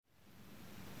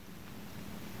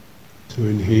So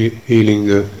in healing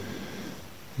the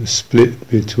split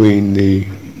between the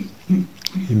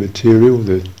immaterial,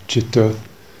 the citta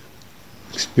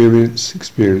experience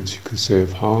you could say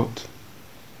of heart,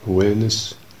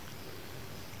 awareness,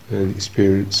 and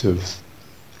experience of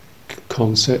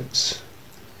concepts,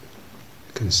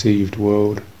 conceived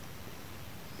world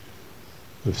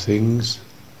of things,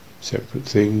 separate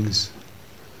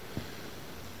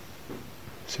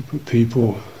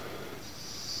people,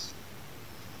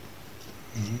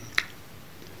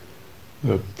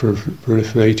 a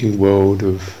proliferating world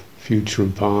of future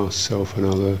and past, self and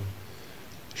other,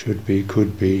 should be,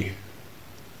 could be,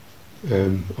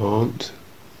 aren't.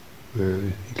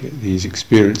 You get these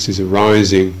experiences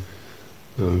arising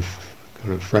of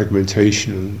kind of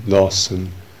fragmentation and loss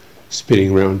and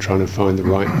spinning around trying to find the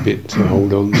right bit to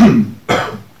hold on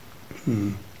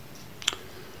to.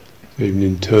 Even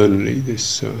internally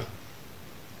this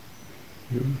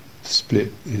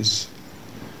split is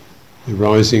the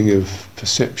rising of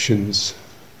perceptions,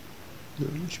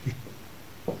 which be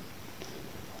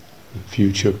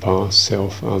future, past,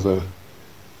 self, other,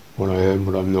 what I am,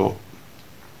 what I'm not,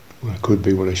 what I could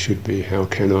be, what I should be, how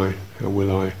can I, how will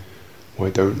I,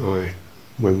 why don't I,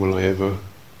 when will I ever,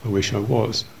 I wish I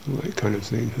was, all that kind of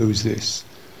thing. Who's this?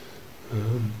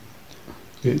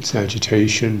 It's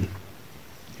agitation,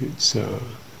 it's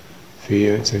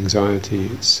fear, it's anxiety,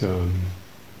 it's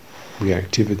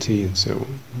reactivity and so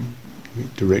on. We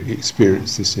directly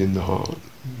experience this in the heart.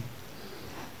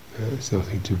 It's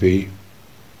nothing to be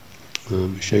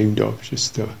ashamed of, it's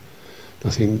just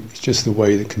nothing, it's just the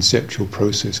way the conceptual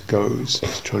process goes.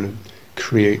 It's trying to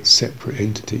create separate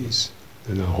entities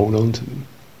and hold on to them.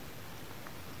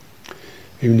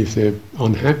 Even if they're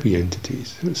unhappy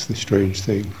entities, that's the strange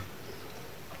thing.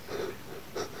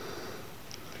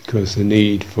 Because the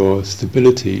need for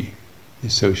stability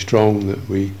is so strong that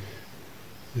the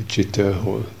citta,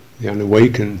 or the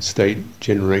unawakened state,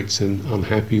 generates an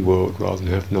unhappy world rather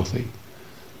than have nothing.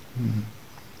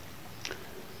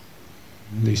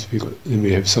 At least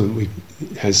we have something.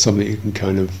 Has something you can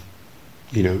kind of,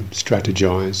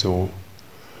 strategize or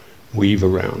weave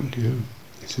around.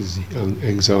 This is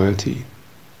anxiety.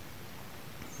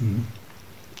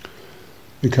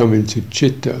 We come into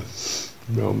citta,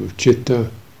 realm of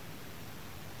citta.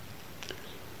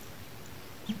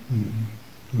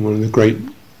 One of the great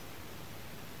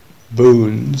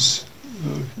boons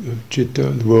of citta,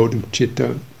 the world of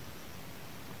citta,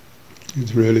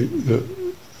 is really the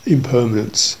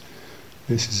impermanence.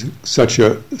 This is such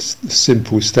a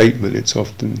simple statement. It's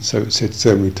often said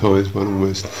so many times, one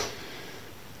almost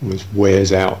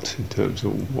wears out in terms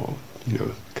of what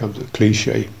becomes a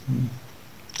cliche.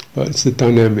 But it's the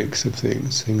dynamics of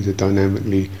things. Things are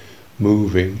dynamically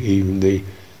moving. Even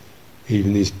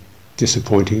these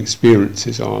disappointing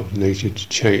experiences are nature to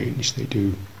change. They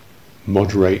do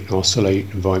moderate, and oscillate,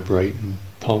 and vibrate, and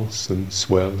pulse, and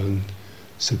swell, and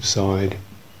subside.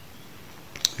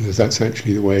 Because that's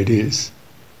actually the way it is.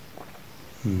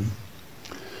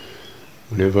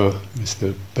 Whenever it's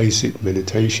the basic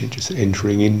meditation, just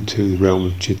entering into the realm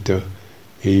of citta,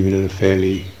 even in a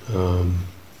fairly, not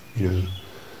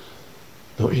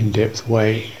in-depth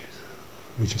way,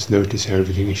 we just notice how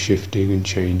everything is shifting and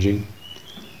changing.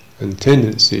 And the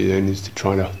tendency then is to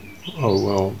try to,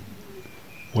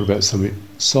 what about something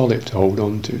solid to hold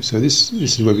on to? So this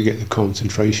is where we get the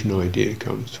concentration idea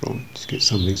comes from. Just get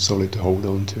something solid to hold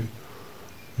on to.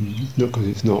 Not because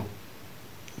it's not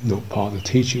part of the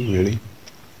teaching really.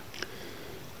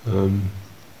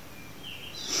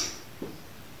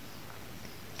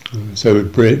 So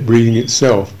breathing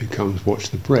itself becomes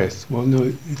watch the breath. Well, no,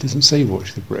 it doesn't say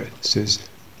watch the breath. It says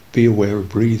be aware of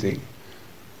breathing,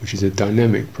 which is a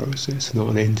dynamic process, not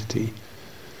an entity,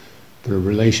 but a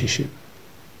relationship.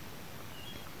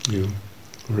 A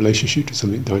relationship to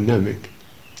something dynamic.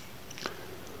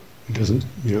 It doesn't,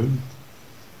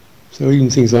 So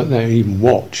even things like that, even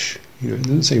watch. It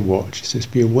doesn't say watch. It says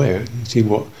be aware. You see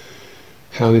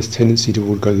how this tendency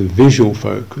to go to the visual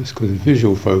focus, because the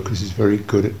visual focus is very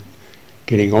good at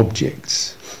getting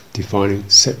objects, defining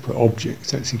separate objects.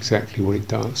 That's exactly what it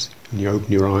does. When you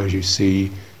open your eyes, you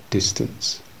see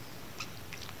distance.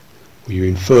 Or you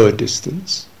infer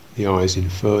distance. The eyes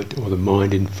infer, or the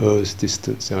mind infers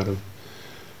distance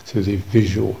through the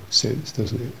visual sense,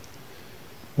 doesn't it?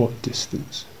 What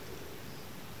distance?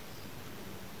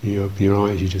 When you open your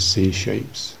eyes, you just see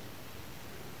shapes.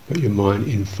 But your mind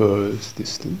infers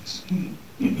distance.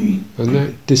 And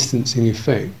that distancing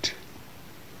effect,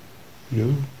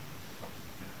 and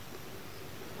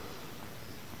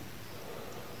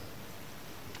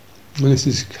this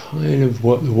is kind of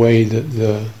the way that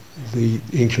the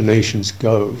inclinations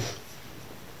go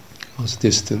Whilst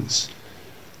distance,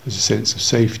 there's a sense of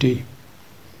safety,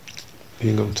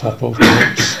 being on top of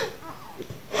perhaps,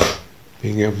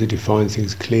 being able to define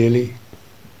things clearly,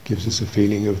 gives us a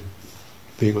feeling of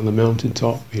being on the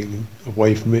mountaintop, being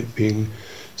away from it, being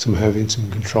having some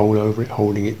control over it,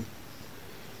 holding it.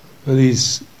 And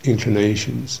these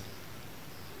inclinations,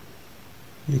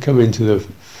 you come into the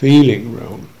feeling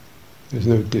realm, there's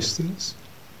no distance.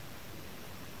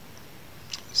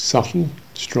 Subtle,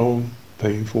 strong,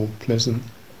 painful, pleasant,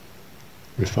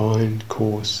 refined,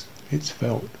 coarse, it's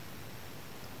felt.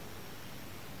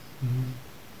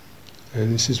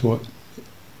 And this is what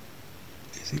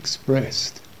is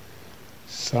expressed.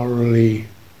 Thoroughly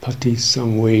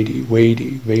patisangvedi,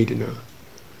 vedana,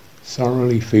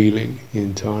 thoroughly feeling the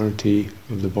entirety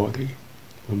of the body.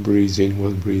 One breathes in,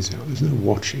 one breathes out. There's no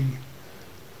watching.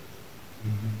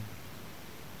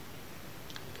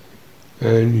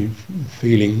 And you're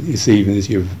feeling it's even as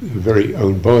your very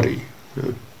own body.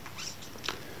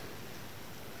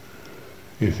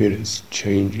 You feel it's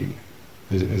changing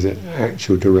as an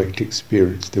actual direct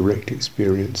experience.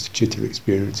 Citta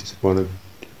experience is one of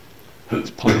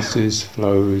its pulses,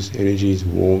 flows, energies,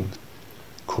 warmth,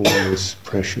 coolness,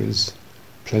 pressures,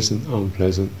 pleasant,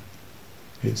 unpleasant.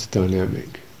 It's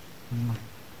dynamic.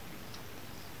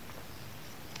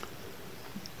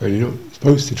 And you're not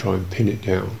supposed to try and pin it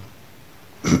down,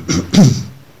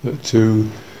 but to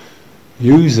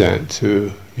use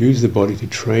the body to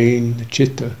train the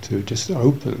citta to just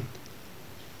open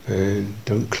and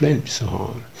don't clench so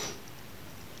hard.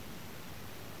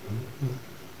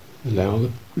 Allow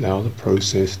the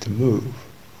process to move.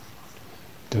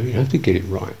 You have to get it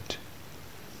right.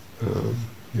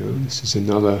 This is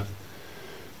another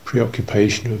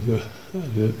preoccupation of the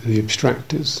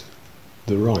abstractors.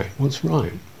 The right. What's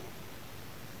right?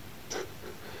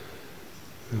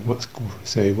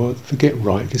 Forget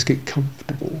right. Just get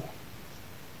comfortable.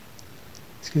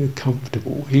 Just get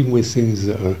comfortable, even with things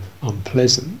that are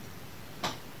unpleasant.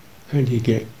 How do you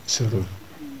get sort of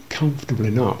comfortable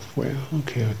enough where,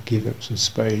 okay, I give up some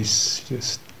space,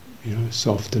 just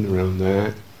soften around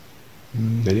that,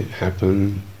 let it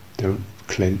happen, don't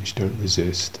clench, don't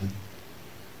resist. And,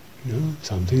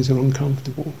 some things are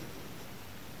uncomfortable,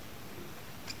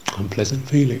 unpleasant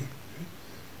feeling.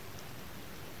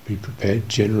 Be prepared to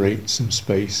generate some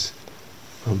space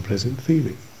for unpleasant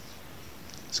feeling.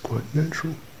 It's quite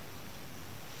natural.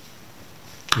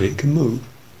 And it can move.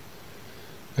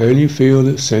 And you feel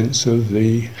the sense of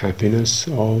the happiness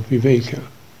of viveka.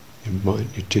 Your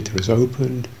citta is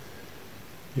opened,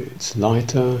 it's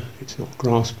lighter, it's not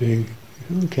grasping,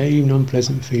 okay, even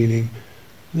unpleasant feeling.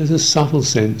 There's a subtle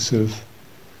sense of,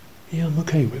 yeah, I'm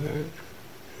okay with that.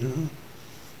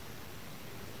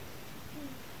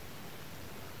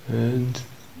 And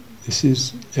this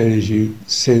is, as you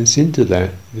sense into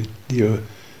that, your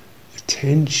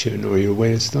attention or your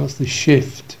awareness starts to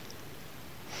shift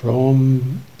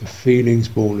from the feelings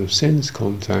born of sense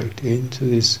contact into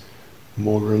this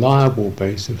more reliable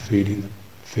base of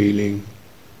feeling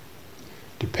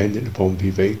dependent upon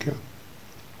viveka.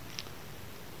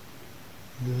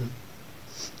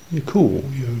 You're cool,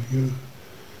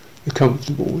 you're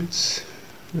comfortable, it's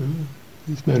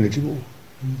manageable.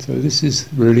 And so this is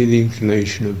really the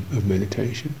inclination of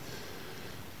meditation.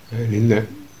 And in that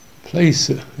place,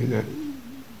 in that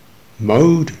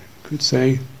mode, you could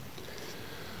say,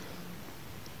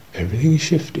 everything is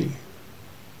shifting,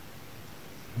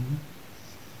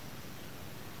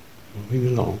 moving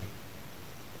along.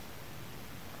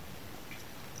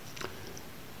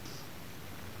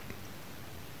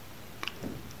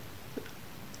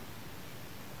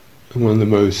 And one of the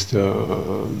most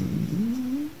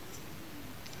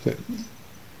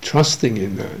trusting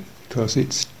in that, because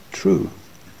it's true.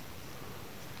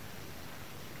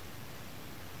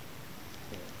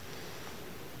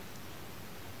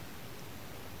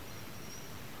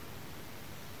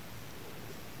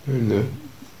 And the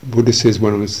Buddha says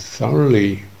when I was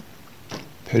thoroughly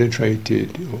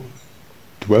penetrated or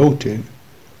dwelt in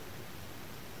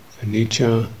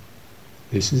anicca,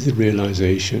 this is the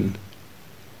realization,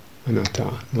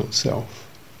 anatta, not self.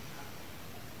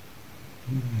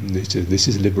 This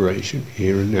is liberation,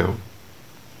 here and now.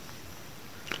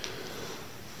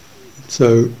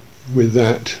 So with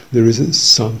that, there isn't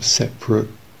some separate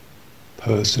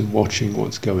person watching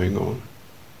what's going on.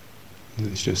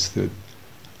 There's just the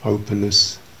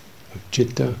openness of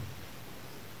citta,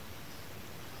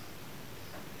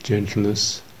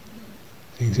 gentleness,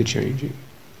 things are changing.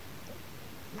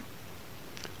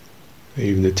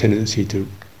 Even the tendency to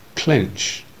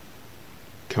clench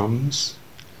comes,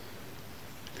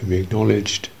 can be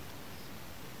acknowledged,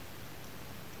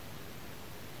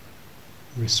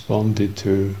 responded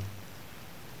to,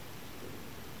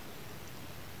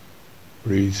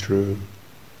 breathed through,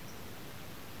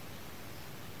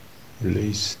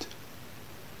 released.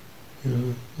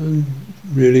 And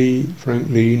really,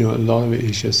 frankly, a lot of it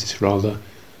is just this rather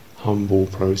humble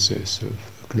process of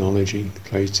acknowledging the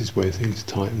places where things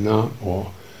tighten up,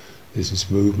 or there's this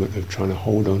movement of trying to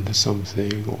hold on to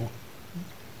something, or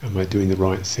am I doing the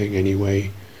right thing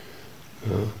anyway?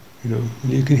 And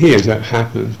you can hear as that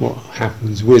happens, what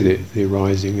happens with it, the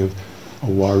arising of a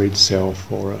worried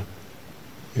self, or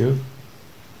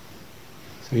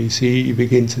so you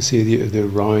begin to see the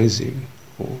arising,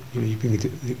 or you begin to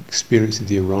the experience of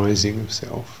the arising of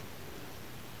self,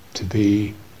 to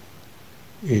be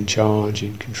in charge,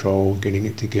 in control, getting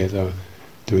it together,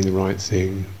 doing the right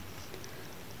thing,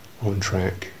 on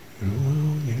track.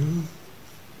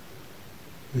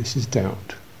 This is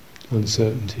doubt,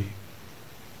 uncertainty.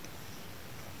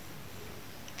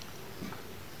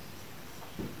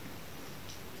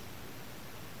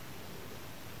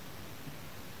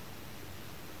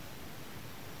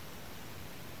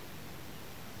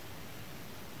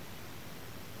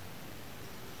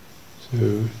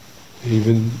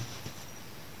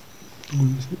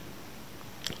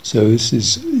 So this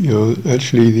is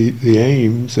actually the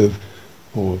aims of,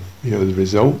 or the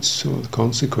results or the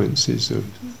consequences of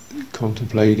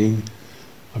contemplating,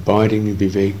 abiding in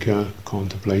viveka,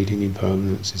 contemplating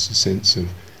impermanence, is a sense of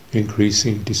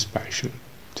increasing dispassion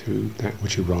to that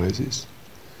which arises.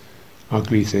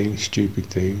 Ugly things, stupid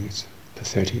things,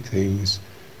 pathetic things,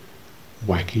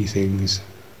 wacky things,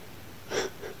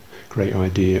 great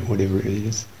idea, whatever it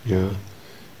is.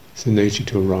 It's the nature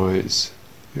to arise.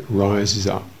 It rises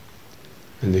up,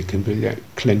 and there can be that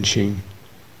clenching,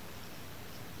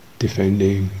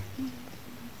 defending,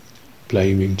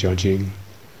 blaming, judging,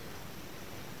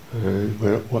 and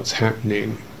what's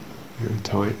happening,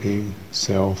 tightening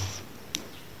self,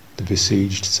 the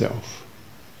besieged self.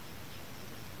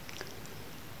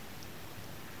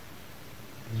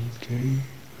 Okay,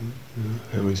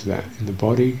 how is that in the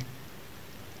body?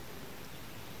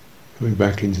 Coming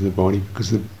back into the body,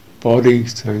 because the body,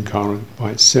 Sankara,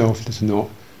 by itself does not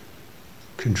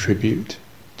contribute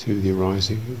to the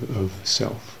arising of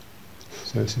self.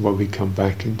 So this is why we come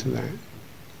back into that.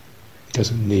 It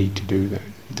doesn't need to do that.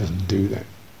 It doesn't do that.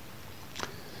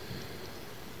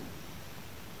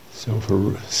 So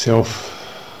for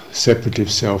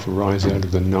separative self arises out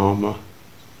of the nama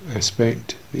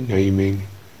aspect, the naming,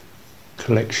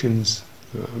 collections,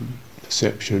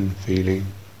 perception, feeling,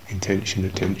 intention,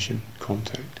 attention,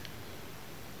 contact.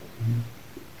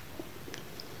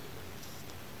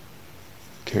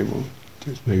 Okay, well,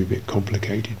 it's maybe a bit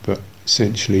complicated, but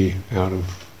essentially out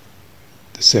of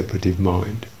the separative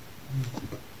mind.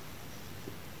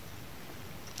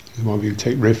 While we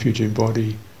take refuge in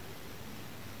body,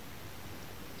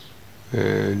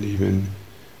 and even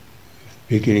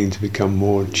beginning to become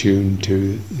more attuned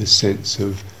to the sense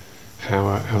of how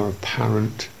our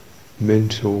apparent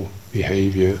mental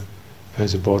behaviour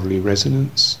has a bodily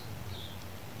resonance.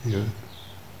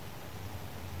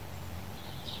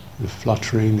 The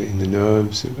fluttering in the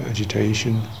nerves of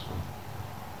agitation,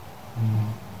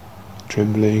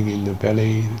 trembling in the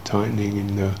belly, the tightening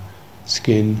in the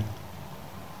skin,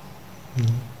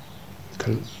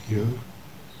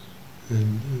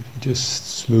 and just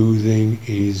smoothing,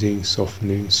 easing,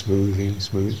 softening, smoothing,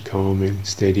 calming,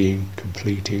 steadying,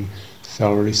 completing,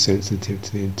 thoroughly sensitive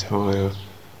to the entire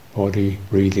body,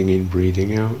 breathing in,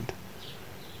 breathing out,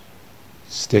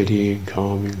 steadying,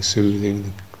 calming, soothing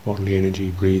the bodily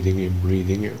energy, breathing in,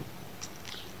 breathing out.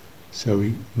 So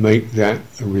we make that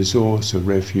a resource, a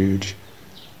refuge.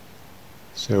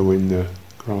 So when the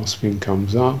grasping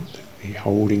comes up, the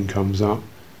holding comes up,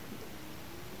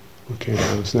 okay,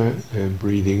 how's that? And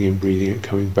breathing in, breathing out,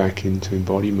 coming back into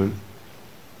embodiment.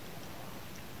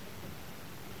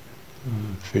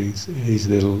 Feeling these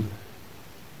little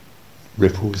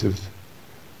ripples of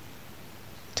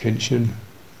tension.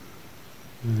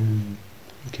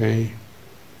 Okay,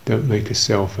 don't make a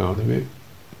self out of it.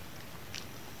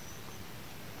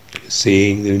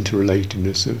 Seeing the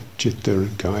interrelatedness of Citta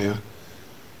and Kaya.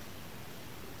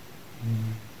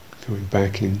 Coming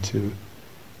back into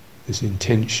this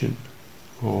intention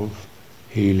of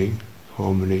healing,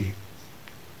 harmony,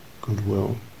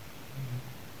 goodwill.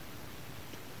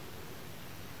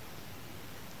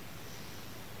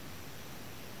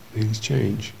 Things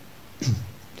change.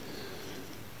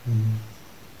 And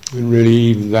really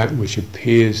even that which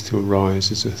appears to arise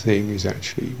as a thing is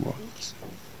actually what's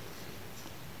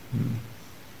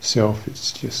self.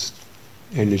 It's just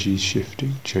energy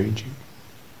shifting, changing.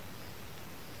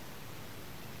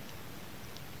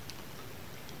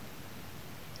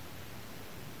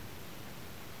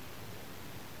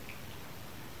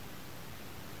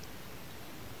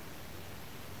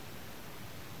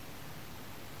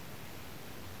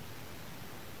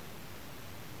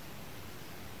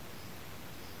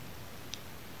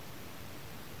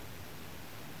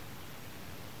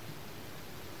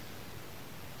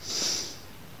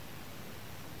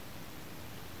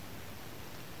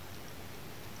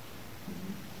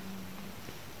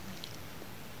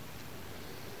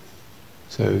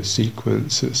 So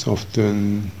sequence that's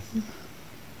often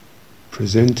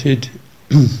presented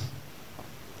the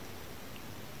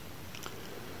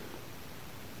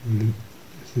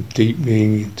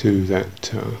deepening to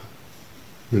that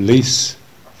release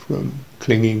from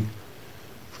clinging,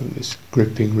 from this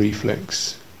gripping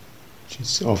reflex, which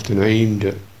is often aimed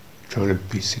at trying to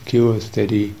be secure,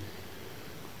 steady,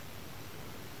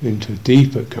 into a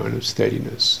deeper kind of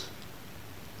steadiness,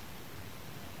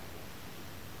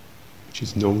 which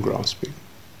is non-grasping.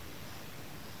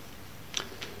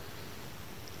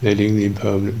 Letting the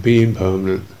impermanent be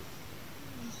impermanent,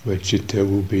 where citta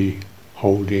will be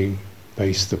holding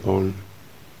based upon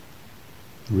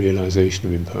the realization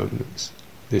of impermanence.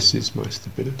 This is my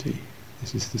stability.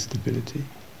 This is the stability.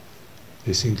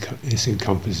 This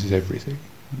encompasses everything.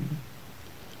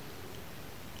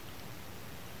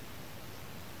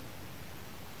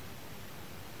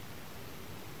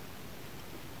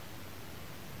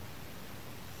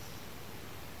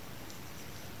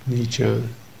 Nietzsche,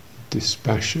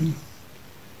 dispassion,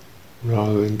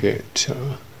 rather than get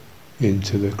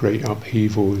into the great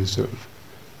upheavals of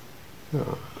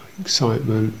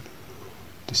excitement,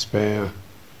 despair,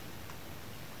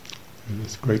 and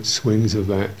the great swings of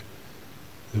that.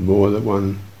 The more that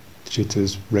one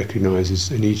citta recognizes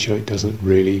anicca, it doesn't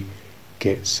really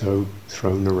get so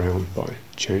thrown around by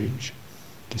change,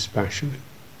 dispassionate.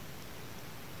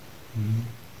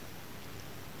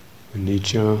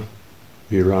 Anicca,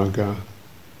 viraga.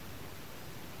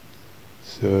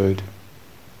 Third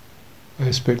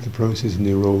aspect of the process,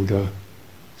 nirodha,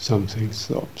 something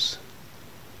stops.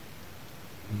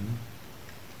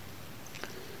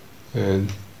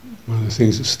 And one of the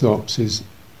things that stops is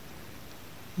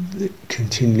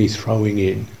continually throwing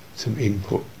in some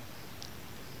input.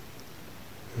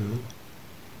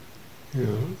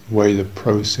 The way the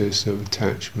process of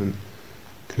attachment,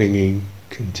 clinging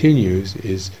continues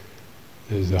is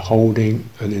there's a holding,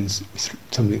 and then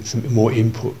some more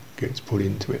input gets put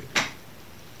into it.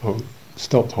 Oh,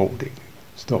 stop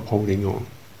holding on.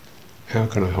 How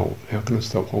can I hold? How can I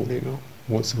stop holding on?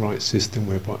 What's the right system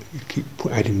whereby you keep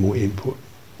adding more input?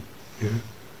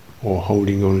 Or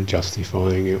holding on and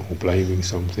justifying it, or blaming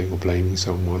something, or blaming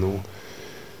someone, or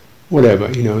whatever.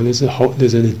 There's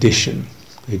an addition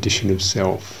of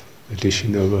self,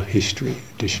 addition of a history,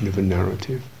 addition of a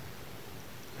narrative.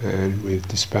 And with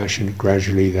dispassion,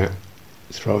 gradually that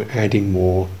adding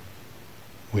more,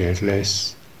 we add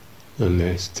less and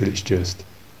less till it's just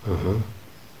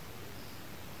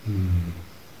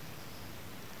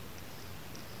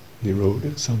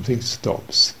nirodha, something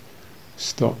stops.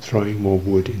 Stop throwing more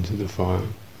wood into the fire.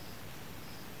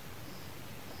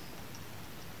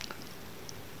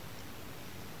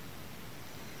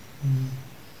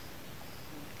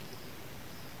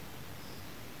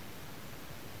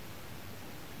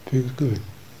 Feels good.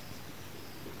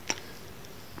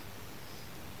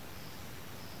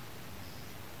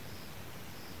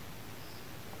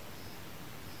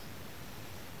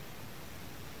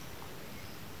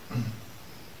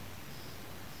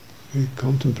 We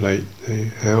contemplate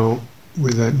how,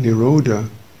 with that nirodha,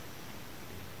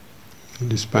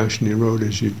 dispassion nirodha,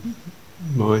 as your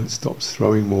mind stops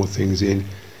throwing more things in,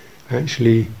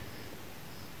 actually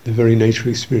the very nature of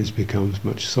experience becomes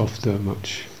much softer,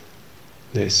 much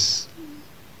less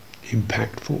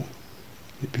impactful.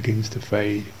 It begins to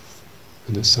fade,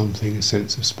 and there's something, a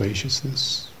sense of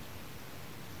spaciousness.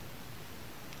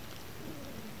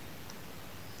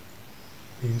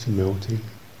 Things are melting.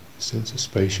 Sense of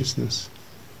spaciousness,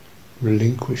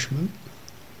 relinquishment,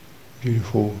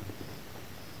 beautiful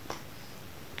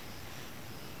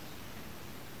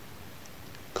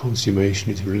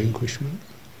consummation is relinquishment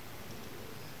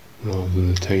rather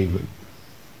than attainment,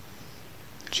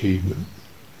 achievement,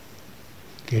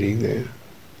 getting there.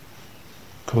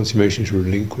 Consummation is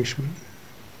relinquishment,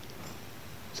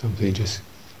 something just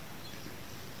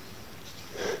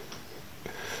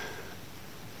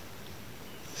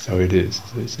so it is,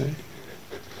 as they say.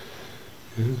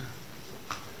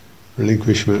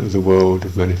 Relinquishment of the world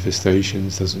of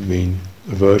manifestations doesn't mean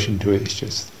aversion to it, it's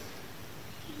just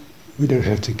we don't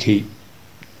have to keep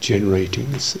generating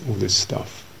all this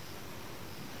stuff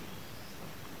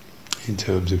in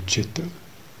terms of citta.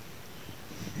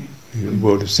 The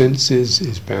world of senses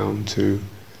is bound to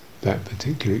that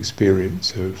particular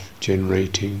experience of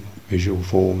generating visual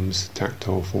forms,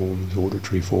 tactile forms,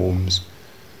 auditory forms.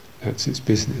 That's its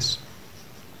business.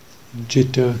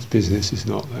 Citta's business is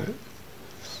not that.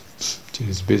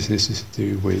 Citta's business is to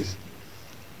do with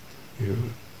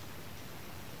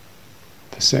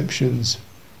perceptions,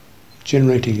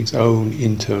 generating its own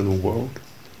internal world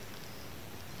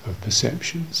of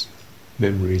perceptions,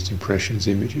 memories, impressions,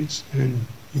 images. And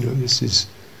this is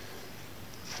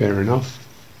fair enough,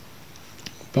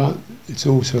 but it's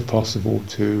also possible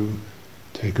to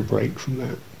take a break from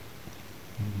that.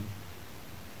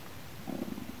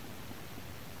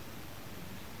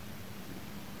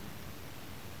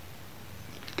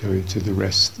 Go into the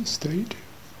rest state.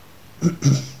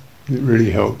 It really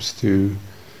helps to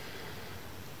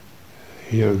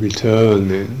return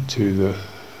then to the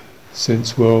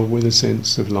sense world with a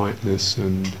sense of lightness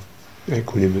and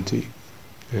equanimity,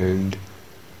 and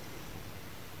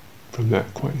from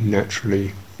that quite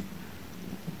naturally,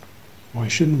 why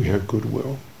shouldn't we have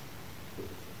goodwill?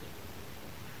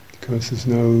 Because there's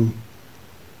no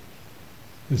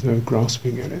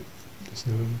grasping at it.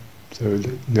 So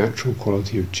the natural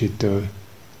quality of Citta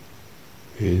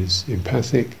is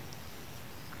empathic.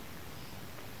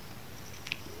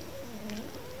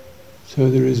 So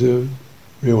there is a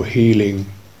real healing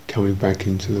coming back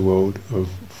into the world of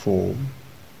form.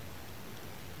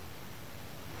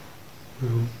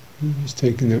 Well, just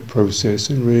taking that process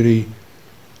and really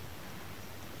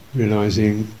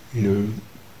realizing,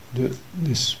 that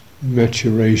this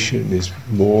maturation is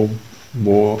more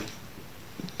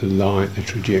the line, the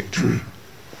trajectory,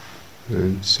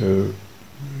 and so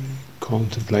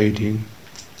contemplating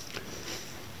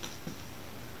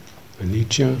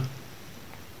anicca,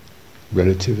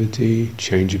 relativity,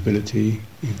 changeability,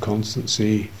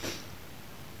 inconstancy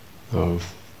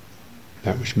of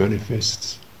that which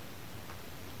manifests,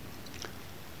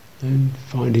 and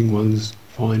finding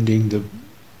the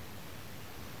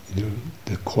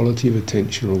quality of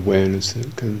attention or awareness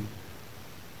that can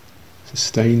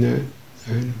sustain that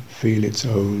and feel its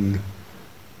own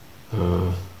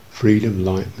freedom,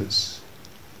 lightness,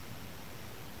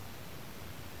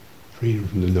 freedom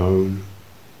from the known,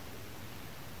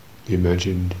 the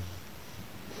imagined,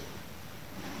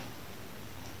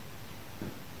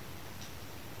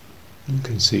 and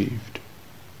conceived.